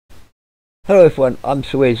Hello everyone, I'm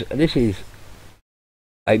Suez and this is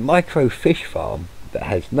a micro fish farm that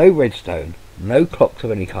has no redstone, no clocks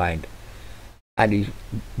of any kind, and is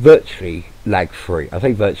virtually lag free. I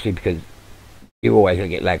say virtually because you're always going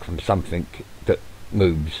to get lag from something that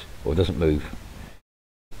moves or doesn't move.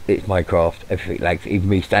 It's Minecraft, everything lags. Even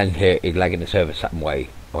me standing here is lagging the server some way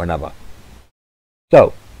or another.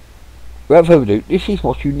 So, without further ado, this is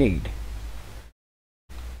what you need.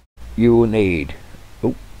 You will need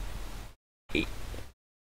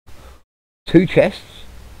 2 chests,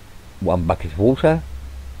 1 bucket of water,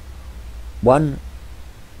 1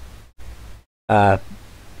 item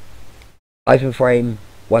frame,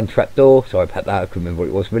 1 trapdoor, sorry about that, I couldn't remember what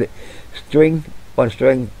it was for a minute, string,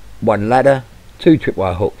 1 ladder, 2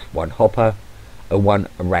 tripwire hooks, 1 hopper, and 1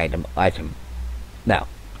 random item. Now,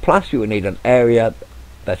 plus you will need an area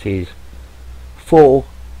that is 4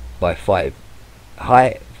 by 5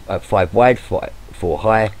 high, 5 wide, 4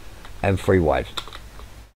 high, and 3 wide.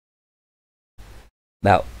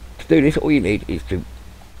 Now, to do this, all you need is to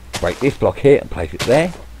break this block here and place it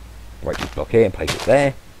there. Break this block here and place it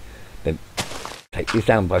there. Then take this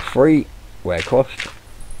down by 3, way across.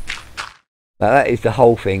 Now that is the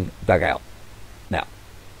whole thing dug out. Now,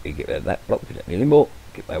 you get rid of that block, we don't need any more.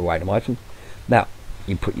 Get my random item. Now,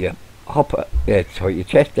 you put your hopper, your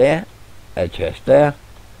chest there, a chest there,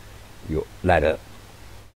 your ladder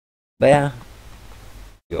there,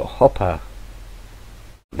 your hopper,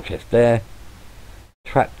 the chest there.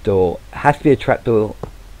 Trapdoor has to be a trapdoor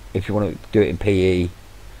if you want to do it in PE.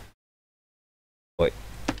 Wait,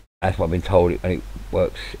 that's what I've been told. It only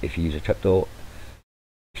works if you use a trapdoor.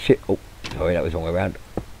 Oh, sorry, that was the wrong way around.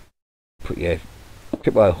 Put your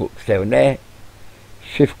tripwire hooks there and there.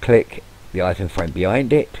 Shift click the item frame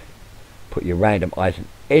behind it. Put your random item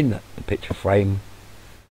in the picture frame.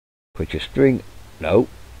 Put your string. No,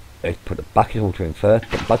 let's put the bucket of water in first.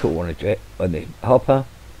 Put the bucket of water on the hopper.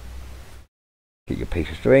 Get your piece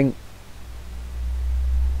of string,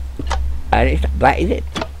 and that is it,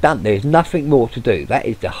 done. There's nothing more to do. That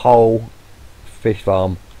is the whole fish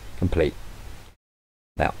farm complete.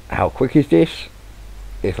 Now, how quick is this?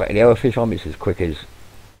 It's like any other fish farm. It's as quick as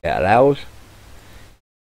it allows.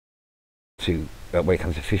 To when it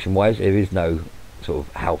comes to fishing wise, there is no sort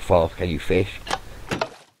of how fast can you fish.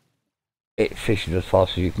 It fishes as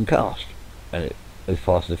fast as you can cast, and as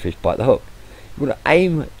fast as the fish bite the hook. You want to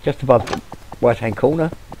aim just above the right hand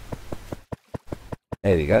corner.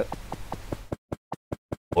 There we go.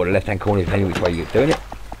 Or the left hand corner, depending which way you're doing it.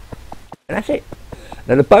 And that's it.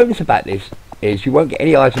 Now the bonus about this is you won't get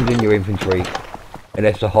any items in your inventory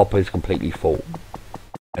unless the hopper is completely full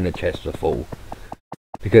and the chests are full.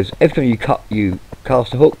 Because every time you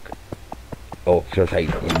cast a hook, or should I say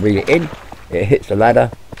you reel it in, it hits the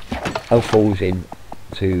ladder and falls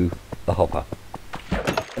into the hopper.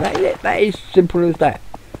 And that is it. That is simple as that.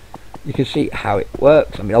 You can see how it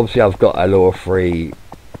works. I mean, obviously I've got a lure free,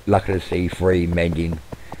 luck of the sea free, mending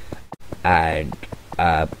and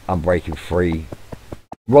unbreaking free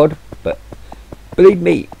rod, but believe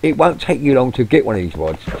me, it won't take you long to get one of these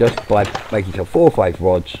rods just by making yourself 4 or 5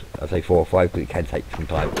 rods. I say 4 or 5 because it can take some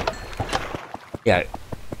time. Yeah,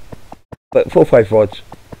 but 4 or 5 rods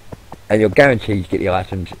and you're guaranteed to get the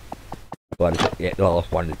items by the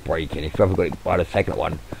last one is breaking. If you haven't got it by the second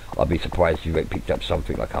one, I'd be surprised if you haven't picked up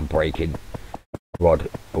something like unbreaking rod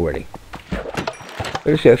already.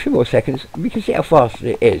 Let's see a few more seconds. We can see how fast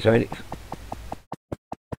it is. I mean,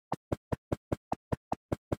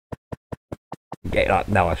 get it up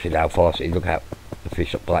now. I see how fast it is. Look how the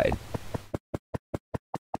fish are biting.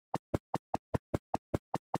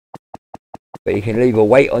 But you can leave a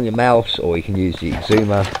weight on your mouse, or you can use the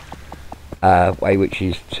zoomer way, which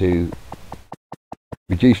is to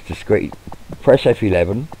reduce the screen. Press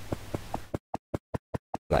F11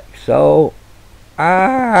 like so.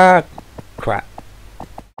 Crap.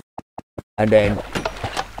 And then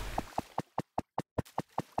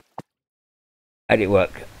did it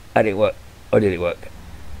work? Did it work? Or did it work?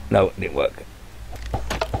 No, it didn't work.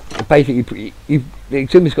 Basically, the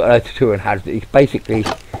zoomer's got a tutorial on how to do it. Basically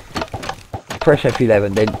press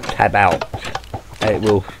F11, then tab out, and it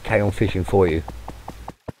will carry on fishing for you.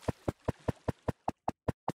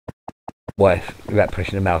 Without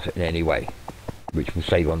pressing the mouse in any way, which will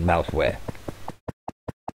save on mouse wear.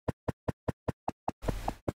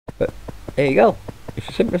 But there you go. It's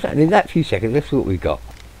as simple as that. And in that few seconds, let's see what we've got.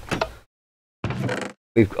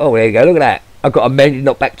 Oh, there you go. Look at that. I've got a mended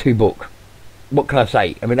knockback 2 book. What can I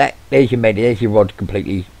say? I mean, there's your mended. There's your rod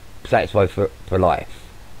completely satisfied for life.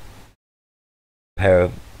 Pair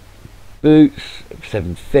of boots,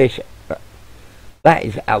 7 fish. That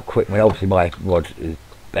is out quick. I mean, obviously my rod is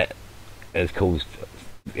better. Has caused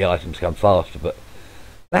the items come faster. But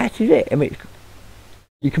that is it. I mean,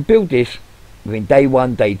 you can build this within day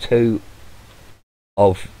 1, day 2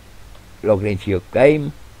 of logging into your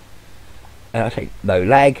game, and I say no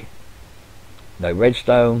lag, no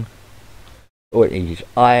redstone. All it needs is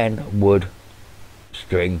iron, wood,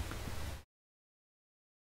 string,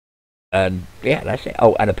 and yeah, that's it.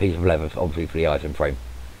 Oh, and a piece of leather, obviously, for the item frame.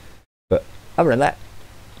 But other than that,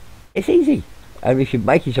 it's easy. And if you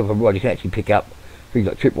make yourself a rod, you can actually pick up things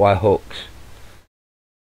like tripwire hooks,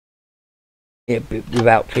 yeah,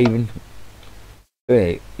 without even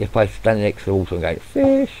doing it. You're supposed to stand next to the water and go,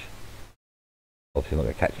 fish. Obviously, I'm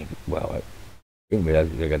not going to catch him. Well, I didn't realise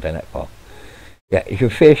it was going to go down that far. Yeah, you can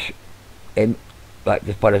fish in, like,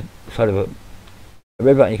 just by the side of a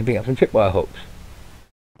river, and you can pick up some tripwire hooks.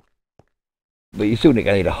 But you still need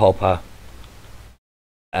a hopper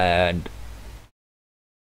and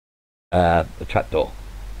a trapdoor.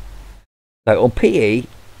 So on PE,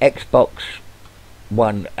 Xbox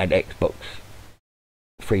One and Xbox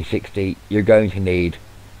 360, you're going to need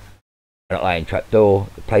an iron trapdoor.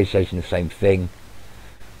 The PlayStation, the same thing.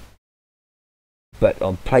 But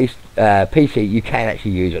on PC, you can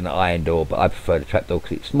actually use an iron door, but I prefer the trapdoor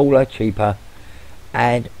because it's smaller, cheaper,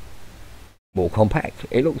 and more compact.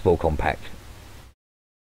 It looks more compact.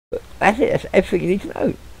 But that's it. That's everything you need to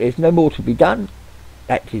know. There's no more to be done.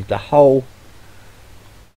 That is the whole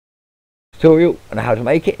tutorial on how to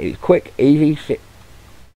make it. It's quick, easy,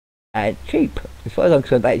 and cheap. As far as I'm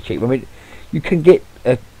concerned, that's cheap. I mean, you can get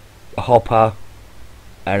a hopper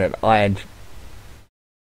and an iron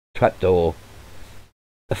trapdoor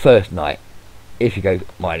the first night if you go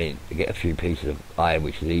mining to get a few pieces of iron,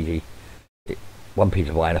 which is easy. One piece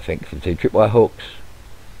of iron, I think, for 2 tripwire hooks.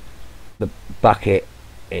 The bucket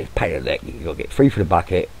is pain in the neck. You've got to get 3 for the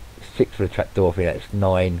bucket, 6 for the trapdoor. I think that's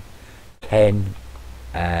 9, 10,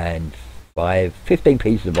 and 5, 15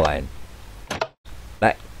 pieces of iron.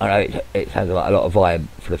 That, I know it sounds like a lot of iron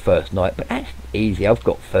for the first night, but that's easy. I've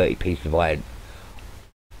got 30 pieces of iron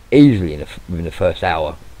easily within the first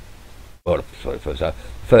hour. Well, sorry,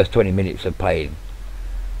 first 20 minutes of playing.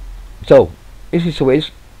 So, this is the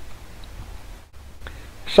Wiz.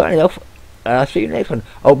 Signing off, and I'll see you next one.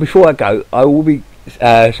 Oh, before I go, I will be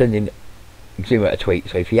sending Xuma a tweet.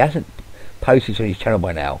 So if he hasn't posted on his channel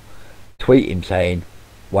by now, tweet him saying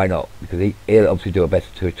why not, because he'll obviously do a better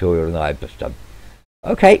tutorial than I've just done.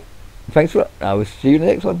 Okay, thanks a lot. I will see you in the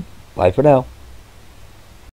next one. Bye for now.